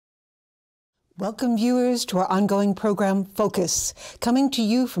Welcome, viewers, to our ongoing program, Focus, coming to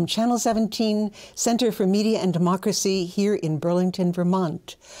you from Channel 17, Center for Media and Democracy here in Burlington,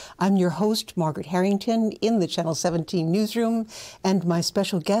 Vermont. I'm your host, Margaret Harrington, in the Channel 17 newsroom, and my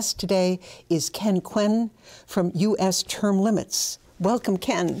special guest today is Quinn from U.S. Term Limits. Welcome,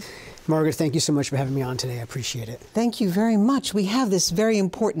 Ken. Margaret, thank you so much for having me on today. I appreciate it. Thank you very much. We have this very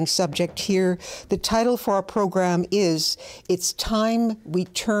important subject here. The title for our program is, It's Time We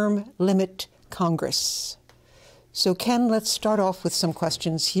Term Limit Congress. So Ken, let's start off with some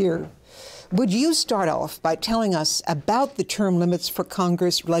questions here. Would you start off by telling us about the term limits for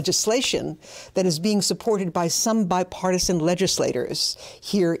Congress legislation that is being supported by some bipartisan legislators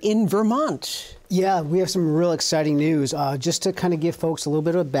here in Vermont? Yeah, we have some real exciting news. Just to kind of give folks a little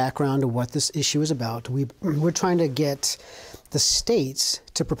bit of a background of what this issue is about, we're trying to get the states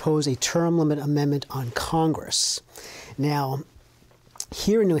to propose a term limit amendment on Congress. Now,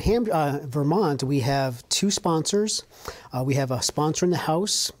 here in Vermont, we have two sponsors. We have a sponsor in the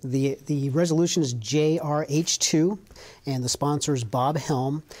House. The resolution is JRH2, and the sponsor is Bob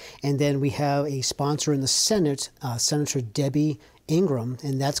Helm. And then we have a sponsor in the Senate, Senator Debbie Ingram,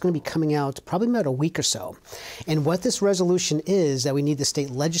 and that's going to be coming out probably about a week or so. And what this resolution is that we need the state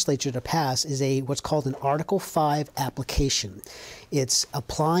legislature to pass is what's called an Article 5 application. It's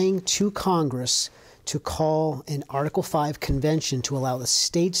applying to Congress to call an Article 5 convention to allow the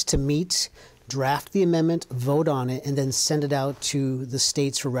states to meet, draft the amendment, vote on it, and then send it out to the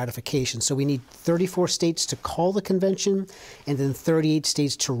states for ratification. So we need 34 states to call the convention and then 38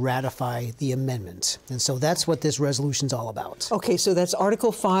 states to ratify the amendment. And so that's what this resolution is all about. Okay, so that's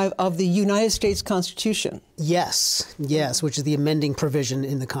Article 5 of the United States Constitution. Yes, which is the amending provision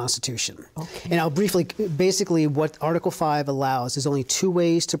in the Constitution. Okay. And I'll briefly, basically what Article 5 allows is only two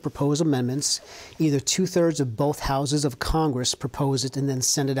ways to propose amendments. Either 2/3 of both houses of Congress propose it and then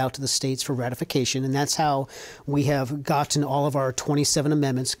send it out to the states for ratification. And that's how we have gotten all of our 27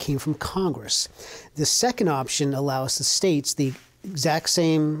 amendments came from Congress. The second option allows the states the exact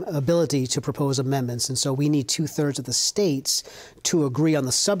same ability to propose amendments. And so we need 2/3 of the states to agree on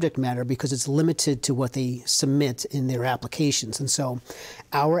the subject matter because it's limited to what they submit in their applications. And so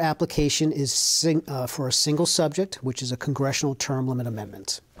our application is for a single subject, which is a congressional term limit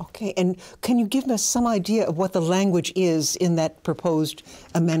amendment. Okay, and can you give us some idea of what the language is in that proposed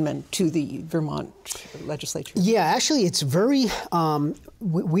amendment to the Vermont legislature? Yeah, actually, it's very,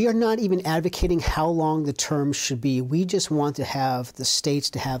 we are not even advocating how long the term should be. We just want to have the states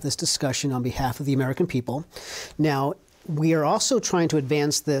to have this discussion on behalf of the American people. Now, we are also trying to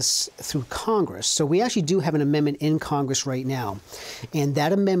advance this through Congress. So we actually do have an amendment in Congress right now. And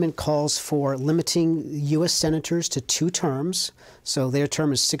that amendment calls for limiting U.S. senators to 2 terms. So their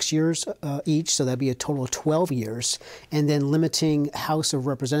term is 6 years each, so that'd be a total of 12 years. And then limiting House of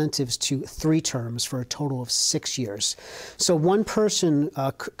Representatives to 3 terms for a total of 6 years. So one person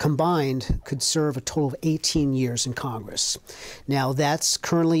combined could serve a total of 18 years in Congress. Now that's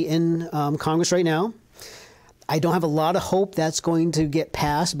currently in Congress right now. I don't have a lot of hope that's going to get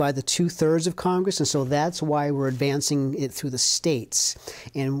passed by the 2/3 of Congress, and so that's why we're advancing it through the states.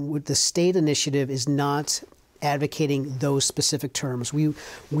 And with the state initiative is not advocating those specific terms. We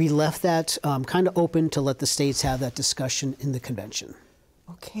left that kind of open to let the states have that discussion in the convention.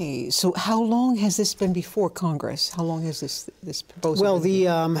 Okay, so how long has this been before Congress? How long has this proposal been?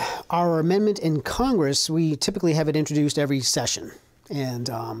 Well, our amendment in Congress, we typically have it introduced every session. And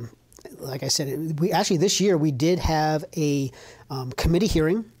like I said, actually this year we did have a committee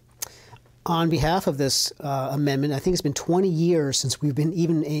hearing on behalf of this amendment. I think it's been 20 years since we've been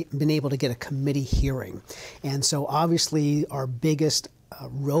able to get a committee hearing. And so obviously our biggest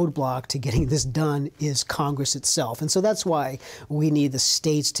roadblock to getting this done is Congress itself. And so that's why we need the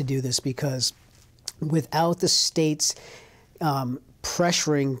states to do this, because without the states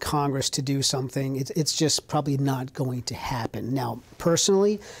pressuring Congress to do something, it's just probably not going to happen. Now,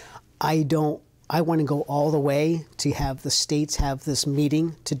 personally, I want to go all the way to have the states have this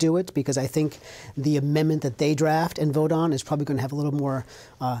meeting to do it, because I think the amendment that they draft and vote on is probably going to have a little more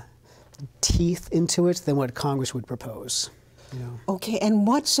teeth into it than what Congress would propose. You know. Okay, and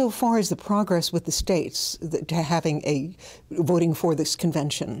what so far is the progress with the states to having voting for this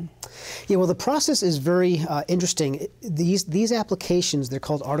convention? Yeah, well, the process is very interesting. These applications, they're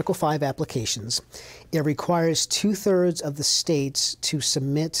called Article 5 applications. It requires 2/3 of the states to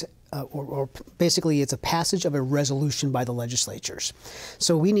submit or basically it's a passage of a resolution by the legislatures.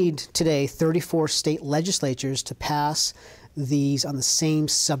 So we need today 34 state legislatures to pass these on the same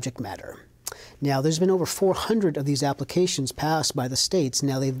subject matter. Now, there's been over 400 of these applications passed by the states.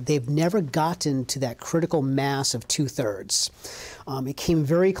 Now, they've never gotten to that critical mass of 2/3. It came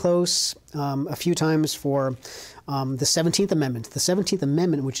very close a few times for the 17th Amendment. The 17th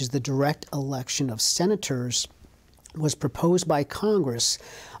Amendment, which is the direct election of senators, was proposed by Congress,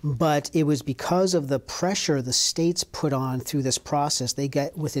 but it was because of the pressure the states put on through this process. They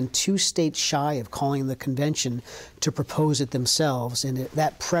got within 2 states shy of calling the convention to propose it themselves, and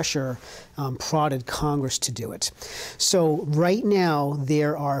that pressure prodded Congress to do it. So right now,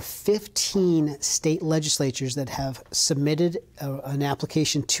 there are 15 state legislatures that have submitted an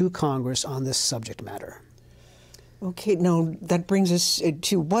application to Congress on this subject matter. Okay, now that brings us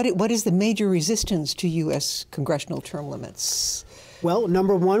to what is the major resistance to U.S. congressional term limits? Well,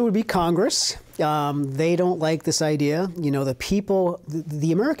 number one would be Congress. They don't like this idea. You know, the people,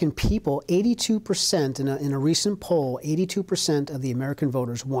 the American people, 82%, in a recent poll, 82% of the American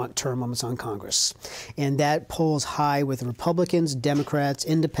voters want term limits on Congress. And that polls high with Republicans, Democrats,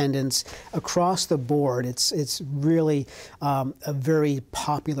 Independents, across the board. It's really a very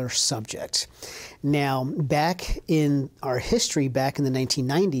popular subject. Now, back in our history, back in the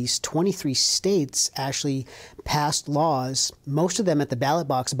 1990s, 23 states actually passed laws, most of them at the ballot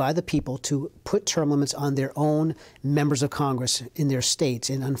box by the people, to put term limits on their own members of Congress in their states.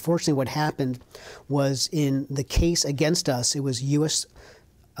 And unfortunately, what happened was, in the case against us, it was U.S.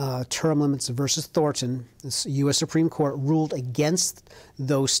 Term limits versus Thornton. The U.S. Supreme Court ruled against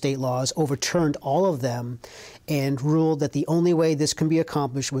those state laws, overturned all of them, and ruled that the only way this can be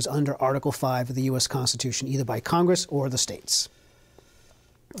accomplished was under Article 5 of the U.S. Constitution, either by Congress or the states.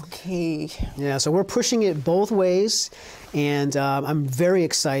 Okay. Yeah, so we're pushing it both ways, and I'm very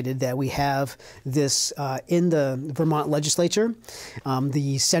excited that we have this in the Vermont legislature.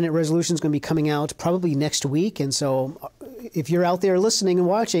 The Senate resolution is going to be coming out probably next week, and so if you're out there listening and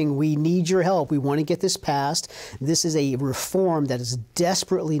watching, we need your help. We want to get this passed. This is a reform that is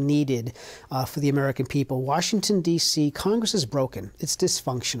desperately needed for the American people. Washington, D.C., Congress is broken. It's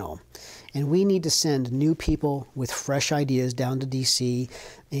dysfunctional. And we need to send new people with fresh ideas down to D.C.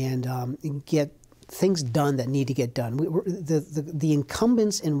 and get things done that need to get done. The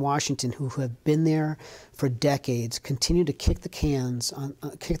incumbents in Washington who have been there for decades continue to kick the can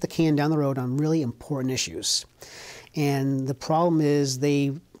down the road on really important issues. And the problem is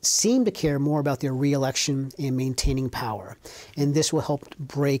they seem to care more about their reelection and maintaining power. And this will help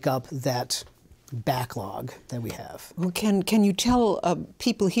break up that backlog that we have. Well, can you tell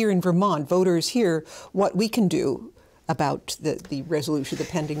people here in Vermont, voters here, what we can do about the resolution, the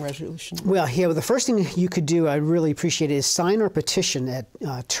pending resolution? Well, yeah, the first thing you could do, I really appreciate it, is sign our petition at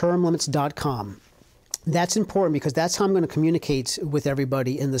termlimits.com. That's important because that's how I'm going to communicate with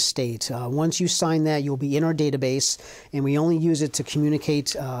everybody in the state. Once you sign that, you'll be in our database, and we only use it to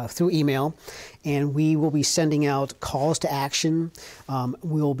communicate through email. And we will be sending out calls to action.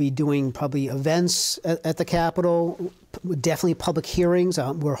 We'll be doing probably events at the Capitol, definitely public hearings.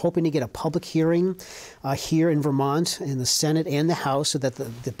 We're hoping to get a public hearing here in Vermont, in the Senate and the House, so that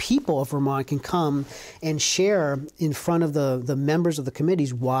the people of Vermont can come and share in front of the members of the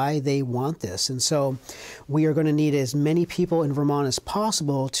committees why they want this. And so we are going to need as many people in Vermont as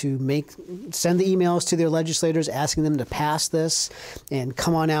possible to send the emails to their legislators asking them to pass this and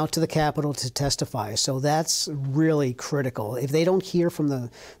come on out to the Capitol to testify. So that's really critical. If they don't hear from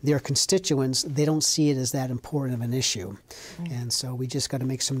their constituents, they don't see it as that important of an issue. And so we just got to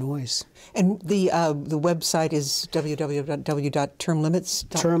make some noise. And the website is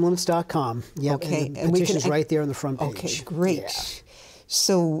www.termlimits.com. Termlimits.com. Yep. Okay. And the petition is right there on the front page. Okay, great. Yeah.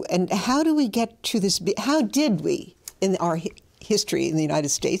 So, and how do we get to this? How did we, in our history in the United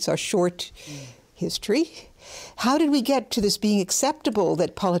States, our short history, how did we get to this being acceptable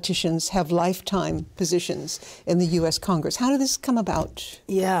that politicians have lifetime positions in the U.S. Congress? How did this come about?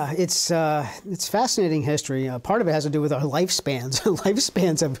 Yeah, it's fascinating history. Part of it has to do with our lifespans.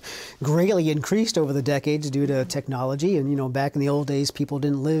 Lifespans have greatly increased over the decades due to technology. And, you know, back in the old days, people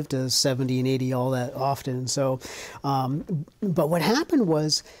didn't live to 70 and 80 all that often. So, but what happened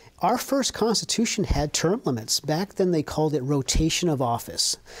was, our first Constitution had term limits. Back then, they called it rotation of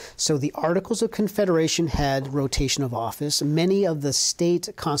office. So the Articles of Confederation had rotation of office. Many of the state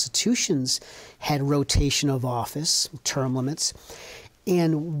constitutions had rotation of office, term limits.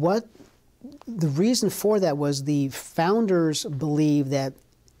 And what the reason for that was, the founders believed that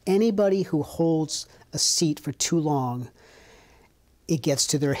anybody who holds a seat for too long, it gets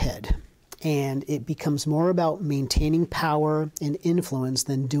to their head. And it becomes more about maintaining power and influence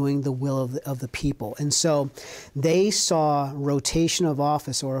than doing the will of the people. And so they saw rotation of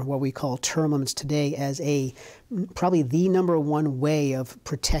office, or what we call term limits today, as probably the #1 way of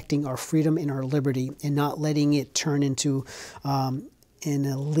protecting our freedom and our liberty and not letting it turn into an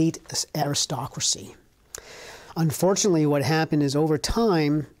elite aristocracy. Unfortunately, what happened is over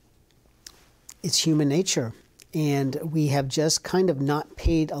time, it's human nature. And we have just kind of not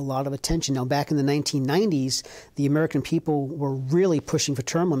paid a lot of attention. Now, back in the 1990s, the American people were really pushing for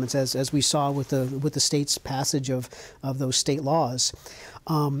term limits, as we saw with the state's passage of those state laws.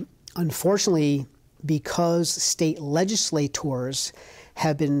 Unfortunately, because state legislators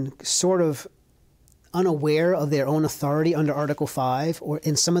have been sort of unaware of their own authority under Article 5,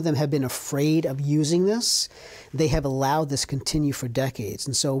 and some of them have been afraid of using this, they have allowed this to continue for decades.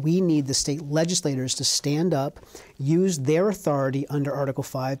 And so we need the state legislators to stand up, use their authority under Article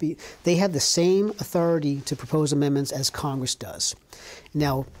 5. They have the same authority to propose amendments as Congress does.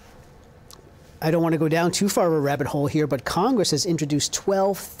 Now, I don't want to go down too far of a rabbit hole here, but Congress has introduced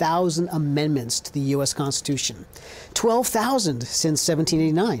 12,000 amendments to the U.S. Constitution. 12,000 since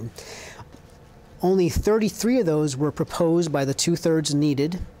 1789. Only 33 of those were proposed by the 2/3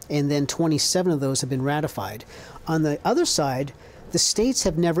 needed, and then 27 of those have been ratified. On the other side, the states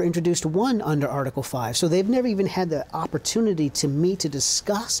have never introduced one under Article 5, so they've never even had the opportunity to meet to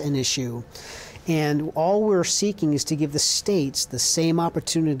discuss an issue. And all we're seeking is to give the states the same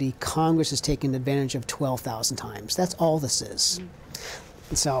opportunity Congress has taken advantage of 12,000 times. That's all this is.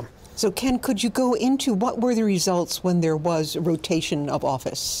 So Ken, could you go into what were the results when there was a rotation of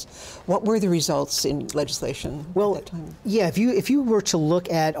office? What were the results in legislation at that time? Yeah, if you were to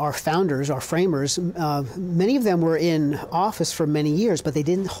look at our founders, our framers, many of them were in office for many years, but they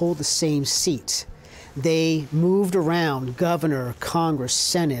didn't hold the same seat. They moved around, governor, Congress,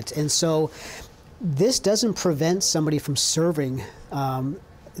 Senate, and so this doesn't prevent somebody from serving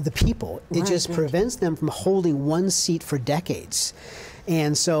the people. It just prevents them from holding one seat for decades.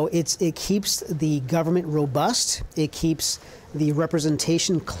 And so it keeps the government robust. It keeps the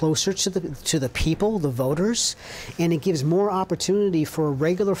representation closer to the people, the voters, and it gives more opportunity for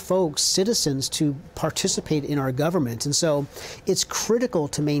regular folks, citizens, to participate in our government. And so it's critical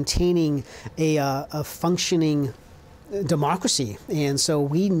to maintaining a functioning democracy. And so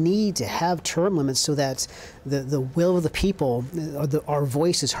we need to have term limits so that the will of the people, our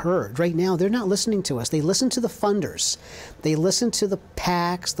voice is heard. Right now, they're not listening to us. They listen to the funders. They listen to the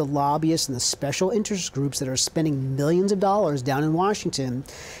PACs, the lobbyists, and the special interest groups that are spending millions of dollars down in Washington,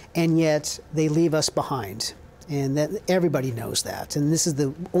 and yet they leave us behind. And that everybody knows that. And this is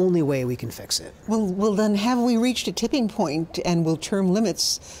the only way we can fix it. Well, then have we reached a tipping point, and will term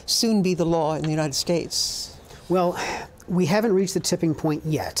limits soon be the law in the United States? Well, we haven't reached the tipping point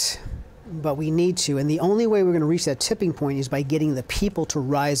yet, but we need to. And the only way we're going to reach that tipping point is by getting the people to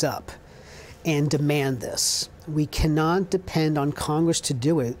rise up and demand this. We cannot depend on Congress to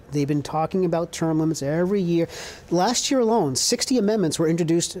do it. They've been talking about term limits every year. Last year alone, 60 amendments were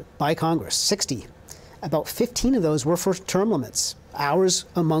introduced by Congress, 60. About 15 of those were for term limits, ours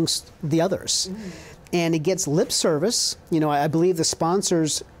amongst the others. And it gets lip service. You know, I believe the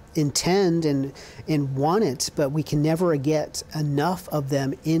sponsors intend and want it, but we can never get enough of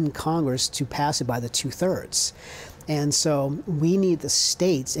them in Congress to pass it by the 2/3. And so we need the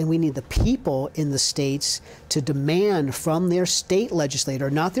states and we need the people in the states to demand from their state legislator,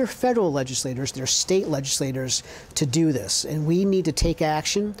 not their federal legislators, their state legislators, to do this. And we need to take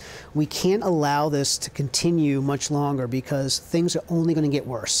action. We can't allow this to continue much longer because things are only going to get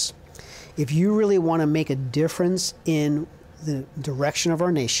worse. If you really want to make a difference in the direction of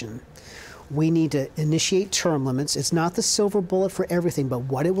our nation, we need to initiate term limits. It's not the silver bullet for everything, but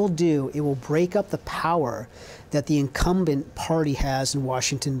what it will do, it will break up the power that the incumbent party has in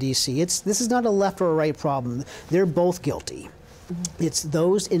Washington, D.C. This is not a left or a right problem. They're both guilty. It's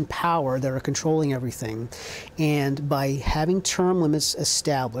those in power that are controlling everything. And by having term limits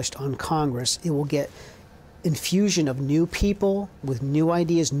established on Congress, it will get infusion of new people with new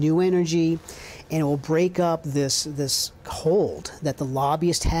ideas, new energy, and it will break up this hold that the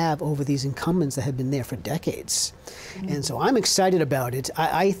lobbyists have over these incumbents that have been there for decades. And so I'm excited about it.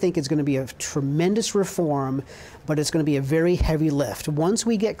 I think it's going to be a tremendous reform, but it's going to be a very heavy lift. Once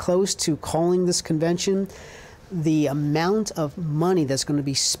we get close to calling this convention, the amount of money that's going to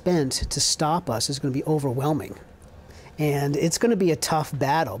be spent to stop us is going to be overwhelming. And it's going to be a tough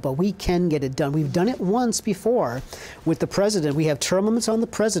battle, but we can get it done. We've done it once before with the president. We have term limits on the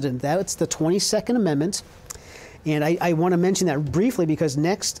president. That's the 22nd Amendment. And I want to mention that briefly because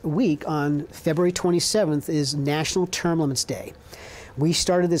next week on February 27th is National Term Limits Day. We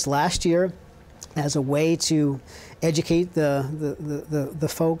started this last year as a way to educate the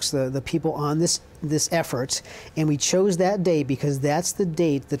folks, the people on this effort, and we chose that date because that's the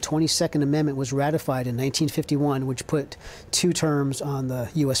date the 22nd Amendment was ratified in 1951, which put 2 terms on the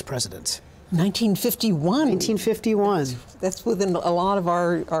U.S. president. 1951. 1951. That's within a lot of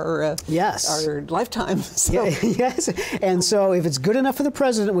our yes. our lifetime. So. Yeah, yes. And so if it's good enough for the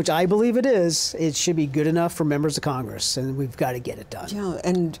president, which I believe it is, it should be good enough for members of Congress, and we've got to get it done. Yeah,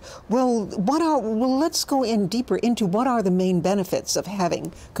 and let's go in deeper into what are the main benefits of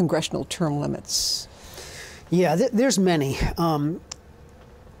having congressional term limits. Yeah, there's many.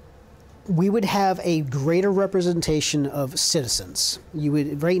 We would have a greater representation of citizens. You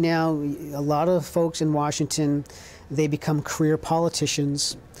would, right now, a lot of folks in Washington, they become career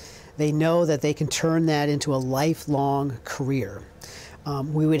politicians. They know that they can turn that into a lifelong career.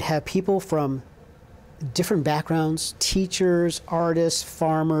 We would have people from different backgrounds, teachers, artists,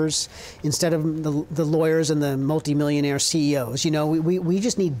 farmers, instead of the lawyers and the multimillionaire CEOs. You know, we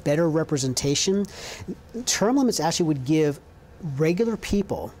just need better representation. Term limits actually would give regular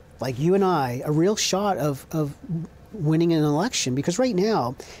people like you and I, a real shot of winning an election, because right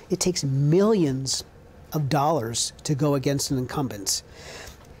now it takes millions of dollars to go against an incumbent.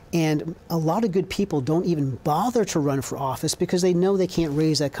 And a lot of good people don't even bother to run for office because they know they can't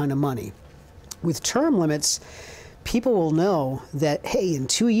raise that kind of money. With term limits, people will know that, hey, in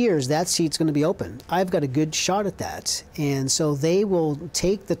 2 years, that seat's going to be open. I've got a good shot at that. And so they will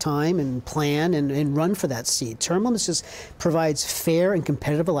take the time and plan and run for that seat. Term limits just provides fair and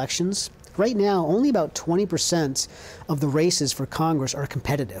competitive elections. Right now, only about 20% of the races for Congress are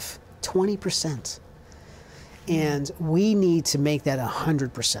competitive. 20%. And we need to make that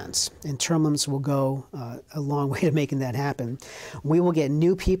 100%. And term limits will go a long way to making that happen. We will get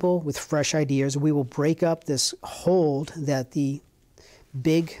new people with fresh ideas. We will break up this hold that the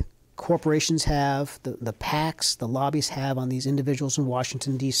big corporations have, the PACs, the lobbyists have on these individuals in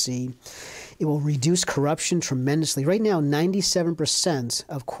Washington, D.C. It will reduce corruption tremendously. Right now, 97%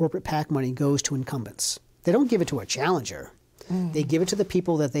 of corporate PAC money goes to incumbents. They don't give it to a challenger. They give it to the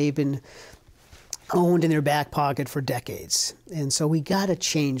people that they've been owned in their back pocket for decades. And so we got to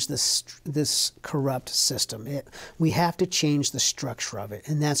change this corrupt system. We have to change the structure of it,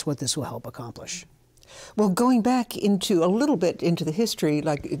 and that's what this will help accomplish. Well, going back into a little bit into the history,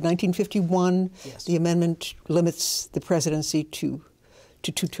 like in 1951, yes, the amendment limits the presidency to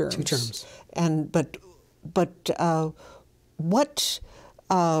 2 terms. 2 terms. And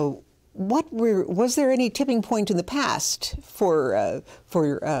was there any tipping point in the past for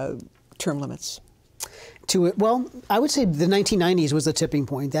term limits? Well, I would say the 1990s was the tipping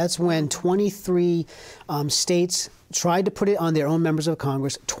point. That's when 23 states tried to put it on their own members of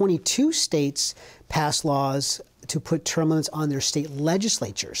Congress. 22 states passed laws to put term limits on their state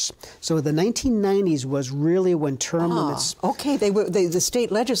legislatures. So the 1990s was really when term limits... Okay, the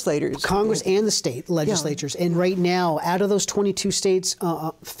state legislators. Congress and the state legislatures. Yeah. And right now, out of those 22 states,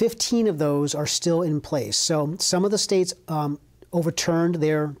 15 of those are still in place. So some of the states overturned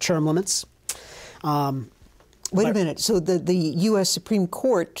their term limits. Wait a minute. So the U.S. Supreme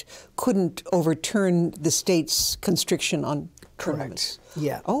Court couldn't overturn the state's constriction on term limits?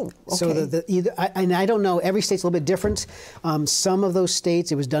 Yeah. Oh, okay. So and I don't know, every state's a little bit different. Some of those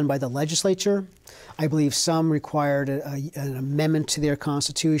states, it was done by the legislature. I believe some required an amendment to their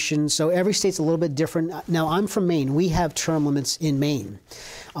constitution. So every state's a little bit different. Now, I'm from Maine. We have term limits in Maine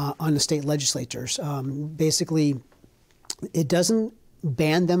on the state legislatures. Basically, it doesn't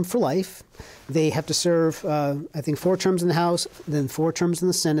ban them for life. They have to serve, I think, 4 terms in the House, then 4 terms in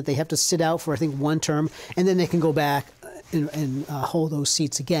the Senate. They have to sit out for, I think, 1 term, and then they can go back and hold those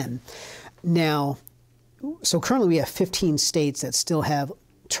seats again. Now, so currently we have 15 states that still have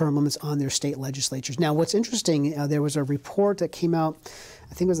term limits on their state legislatures. Now, what's interesting, there was a report that came out,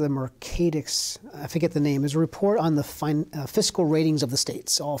 I think it was the Mercadix, I forget the name. It was a report on the fiscal ratings of the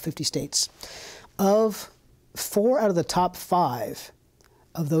states, all 50 states. Of 4 out of the top 5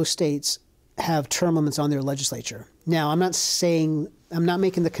 of those states have term limits on their legislature. Now, I'm not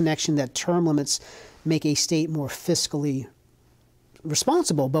making the connection that term limits make a state more fiscally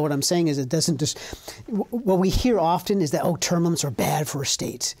responsible, but what I'm saying is it doesn't just, what we hear often is that, oh, term limits are bad for a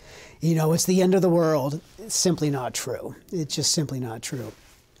state. You know, it's the end of the world. It's simply not true. It's just simply not true.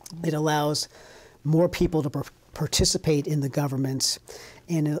 It allows more people to participate in the government.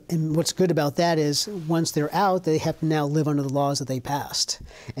 And what's good about that is once they're out, they have to now live under the laws that they passed.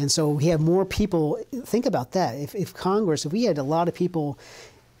 And so we have more people. Think about that. If we had a lot of people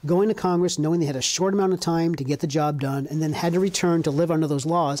going to Congress knowing they had a short amount of time to get the job done and then had to return to live under those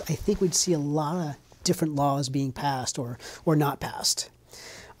laws, I think we'd see a lot of different laws being passed or not passed.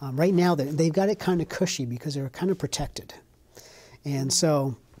 Right now, they've got it kind of cushy because they're kind of protected. And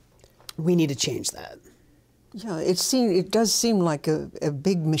so we need to change that. Yeah, it does seem like a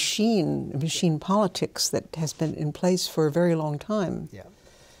big machine politics that has been in place for a very long time. Yeah.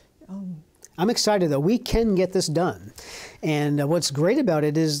 I'm excited, though. We can get this done. And what's great about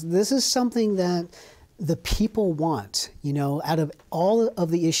it is this is something that the people want. You know, out of all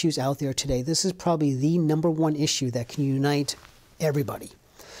of the issues out there today, this is probably the #1 issue that can unite everybody,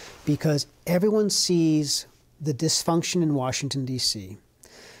 because everyone sees the dysfunction in Washington, D.C.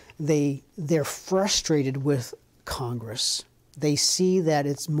 They're frustrated with Congress. They see that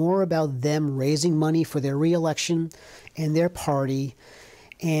it's more about them raising money for their reelection and their party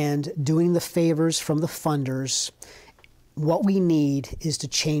and doing the favors from the funders. What we need is to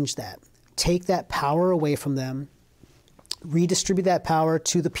change that. Take that power away from them, redistribute that power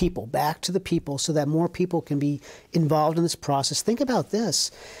to the people, back to the people, so that more people can be involved in this process. Think about this.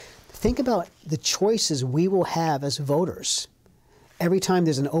 Think about the choices we will have as voters. Every time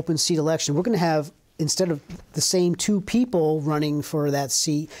there's an open seat election, we're going to have, instead of the same 2 people running for that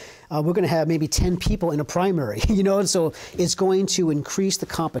seat, we're going to have maybe 10 people in a primary, you know, and so it's going to increase the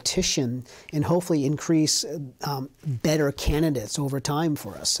competition and hopefully increase better candidates over time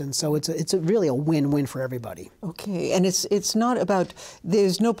for us. And so it's really a win-win for everybody. Okay, and it's not about,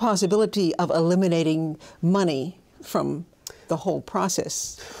 there's no possibility of eliminating money from the whole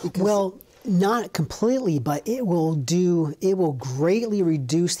process. Well, not completely, but it will greatly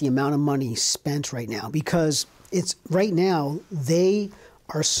reduce the amount of money spent right now, because it's right now they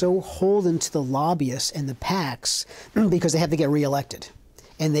are so holden to the lobbyists and the PACs because they have to get reelected.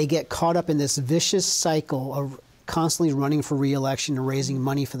 And they get caught up in this vicious cycle of constantly running for reelection and raising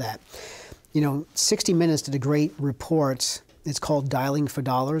money for that. You know, 60 Minutes did a great report. It's called Dialing for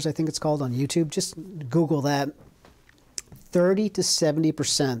Dollars, I think it's called, on YouTube. Just Google that. 30 to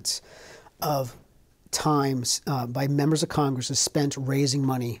 70% of times by members of Congress is spent raising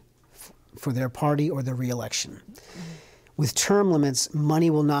money for their party or their reelection. With term limits, money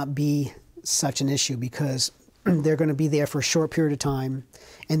will not be such an issue because they're going to be there for a short period of time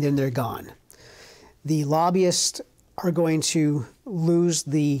and then they're gone. The lobbyists are going to lose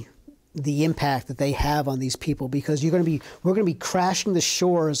the impact that they have on these people, because we're going to be crashing the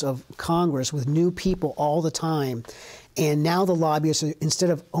shores of Congress with new people all the time. And now the lobbyists, instead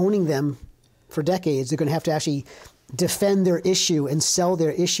of owning them for decades, they're going to have to actually defend their issue and sell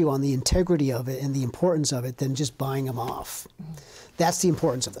their issue on the integrity of it and the importance of it than just buying them off. That's the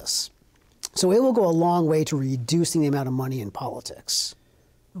importance of this. So it will go a long way to reducing the amount of money in politics.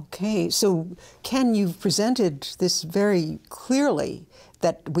 Okay, so Ken, you've presented this very clearly,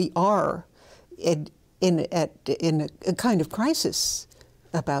 that we are in a kind of crisis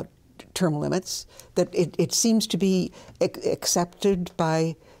about term limits, that it seems to be accepted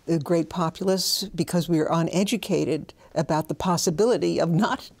by the great populace because we are uneducated about the possibility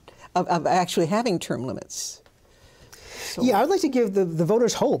of actually having term limits. So. Yeah, I'd like to give the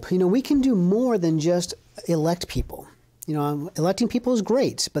voters hope. You know, we can do more than just elect people. You know, electing people is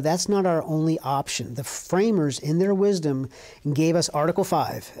great, but that's not our only option. The framers, in their wisdom, gave us Article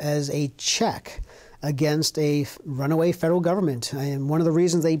 5 as a check against a runaway federal government. And one of the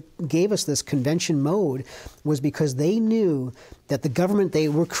reasons they gave us this convention mode was because they knew that the government they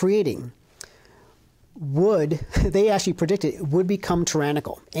were creating they actually predicted it would become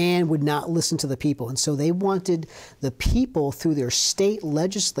tyrannical and would not listen to the people. And so they wanted the people, through their state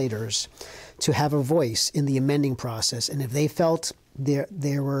legislators, to have a voice in the amending process. And if they felt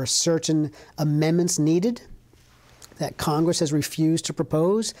there were certain amendments needed that Congress has refused to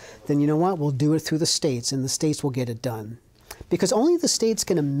propose, then you know what? We'll do it through the states, and the states will get it done. Because only the states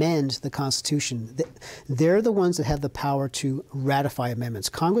can amend the Constitution. They're the ones that have the power to ratify amendments.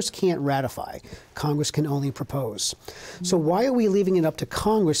 Congress can't ratify. Congress can only propose. So why are we leaving it up to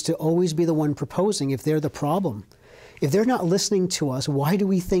Congress to always be the one proposing if they're the problem? If they're not listening to us, why do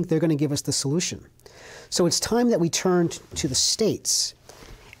we think they're going to give us the solution? So it's time that we turn to the states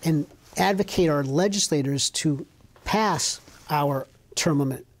and advocate our legislators to pass our term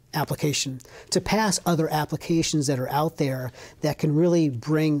limit application, to pass other applications that are out there that can really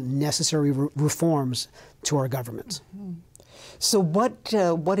bring necessary reforms to our government. Mm-hmm. So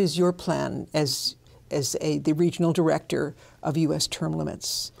what is your plan as the regional director of U.S. term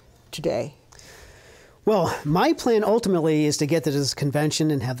limits today? Well, my plan ultimately is to get to this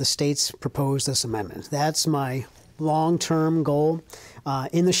convention and have the states propose this amendment. That's my long-term goal.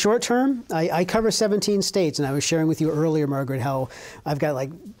 In the short term, I cover 17 states, and I was sharing with you earlier, Margaret, how I've got like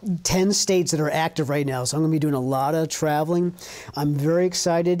 10 states that are active right now, so I'm going to be doing a lot of traveling. I'm very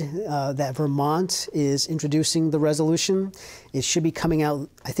excited that Vermont is introducing the resolution. It should be coming out,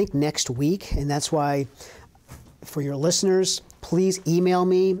 I think, next week, and that's why, for your listeners, please email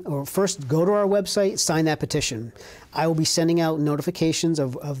me, or first go to our website, sign that petition. I will be sending out notifications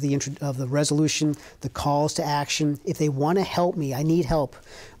of the resolution, the calls to action. If they want to help me, I need help.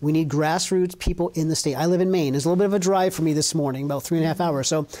 We need grassroots people in the state. I live in Maine. It's a little bit of a drive for me this morning, about 3.5 hours.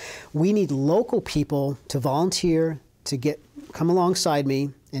 So we need local people to volunteer, to come alongside me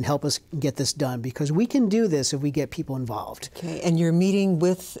and help us get this done, because we can do this if we get people involved. Okay, and you're meeting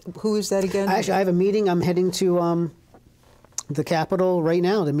with, who is that again? Actually, I have a meeting. I'm heading to the Capitol right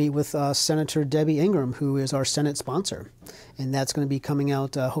now to meet with Senator Debbie Ingram, who is our Senate sponsor. And that's going to be coming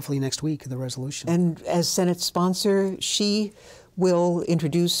out hopefully next week, the resolution. And as Senate sponsor, she will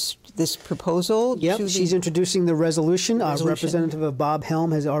introduce this proposal? Yep, she's introducing the resolution. Representative Bob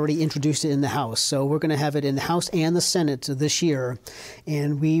Helm has already introduced it in the House. So we're going to have it in the House and the Senate this year.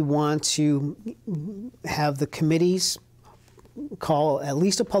 And we want to have the committees call at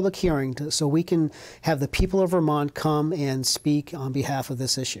least a public hearing so we can have the people of Vermont come and speak on behalf of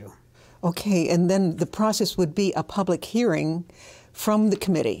this issue. Okay, and then the process would be a public hearing from the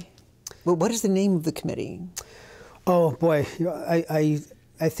committee. Well, what is the name of the committee? Oh boy,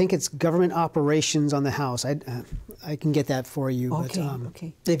 I think it's Government Operations on the House. I can get that for you. Okay, but,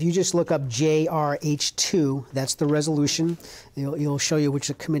 okay. If you just look up JRH2, that's the resolution. It'll show you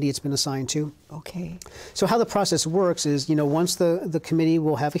which committee it's been assigned to. Okay. So how the process works is, once the committee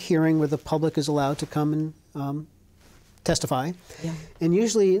will have a hearing where the public is allowed to come and testify. Yeah. And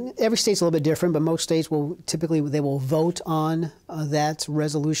usually, every state's a little bit different, but most states will typically vote on that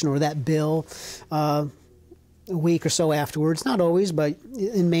resolution or that bill a week or so afterwards. Not always, but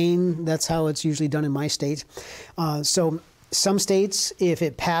in Maine, that's how it's usually done in my state. So some states, if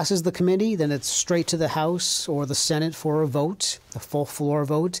it passes the committee, then it's straight to the House or the Senate for a vote, a full floor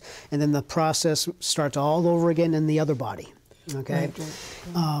vote, and then the process starts all over again in the other body. Okay.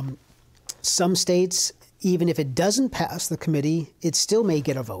 Right. Some states, even if it doesn't pass the committee, it still may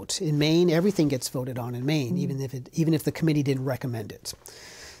get a vote. In Maine, everything gets voted on in Maine, even if the committee didn't recommend it.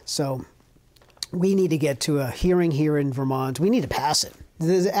 So we need to get to a hearing here in Vermont. We need to pass it.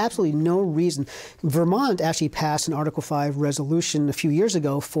 There's absolutely no reason. Vermont actually passed an Article 5 resolution a few years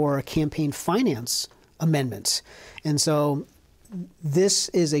ago for a campaign finance amendment. And so this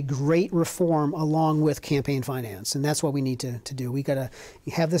is a great reform along with campaign finance, and that's what we need to do. We got to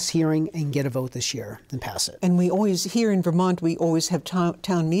have this hearing and get a vote this year and pass it. And we always, here in Vermont, we always have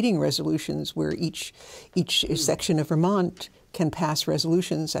town meeting resolutions where each section of Vermont can pass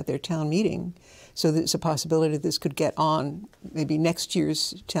resolutions at their town meeting. So there's a possibility this could get on maybe next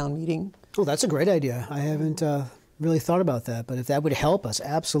year's town meeting. Oh, that's a great idea. I haven't really thought about that, but if that would help us,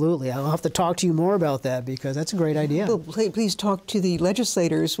 absolutely. I'll have to talk to you more about that because that's a great idea. Well, please talk to the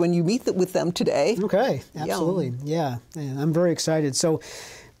legislators when you meet with them today. Okay, absolutely. Yeah, and I'm very excited. So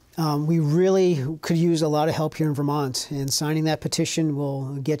we really could use a lot of help here in Vermont, and signing that petition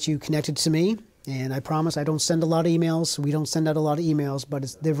will get you connected to me. And I promise I don't send a lot of emails. We don't send out a lot of emails,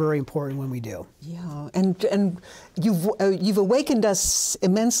 but they're very important when we do. Yeah, and you've awakened us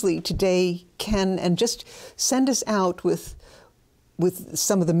immensely today, Ken, and just send us out with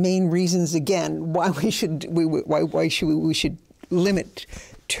some of the main reasons again why we should limit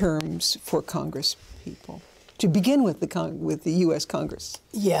terms for Congress people. To begin with the U.S. Congress.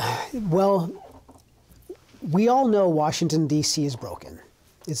 Yeah, well, we all know Washington, D.C. is broken.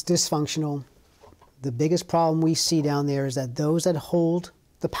 It's dysfunctional. The biggest problem we see down there is that those that hold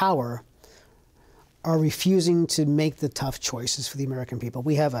the power are refusing to make the tough choices for the American people.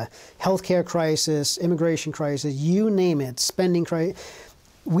 We have a healthcare crisis, immigration crisis, you name it, spending crisis.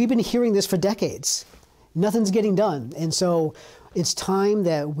 We've been hearing this for decades. Nothing's getting done. And so it's time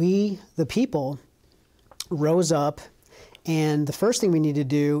that we, the people, rose up. And the first thing we need to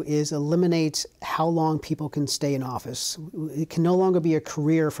do is eliminate how long people can stay in office. It can no longer be a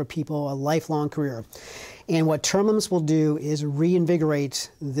career for people, a lifelong career. And what term limits will do is reinvigorate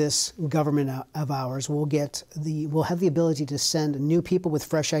this government of ours. We'll have the ability to send new people with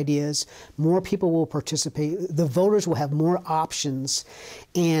fresh ideas. More people will participate. The voters will have more options.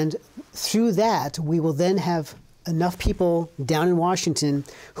 And through that, we will then have enough people down in Washington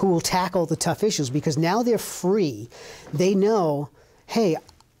who will tackle the tough issues because now they're free. They know, hey,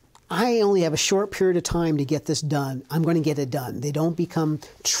 I only have a short period of time to get this done. I'm going to get it done. They don't become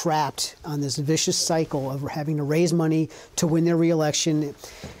trapped on this vicious cycle of having to raise money to win their reelection.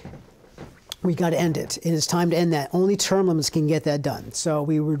 We got to end it. It is time to end that. Only term limits can get that done. So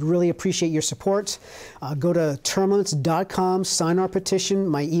we would really appreciate your support. Go to termlimits.com, sign our petition.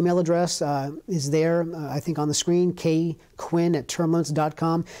 My email address is there, I think on the screen,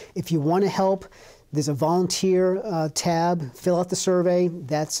 kquinn@termlimits.com. If you want to help, there's a volunteer tab. Fill out the survey.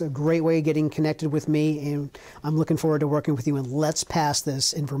 That's a great way of getting connected with me, and I'm looking forward to working with you, and let's pass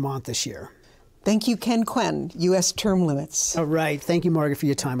this in Vermont this year. Thank you, Ken Quinn, U.S. Term Limits. All right. Thank you, Margaret, for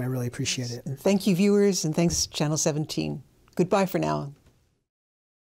your time. I really appreciate it. Thank you, viewers, and thanks, Channel 17. Goodbye for now.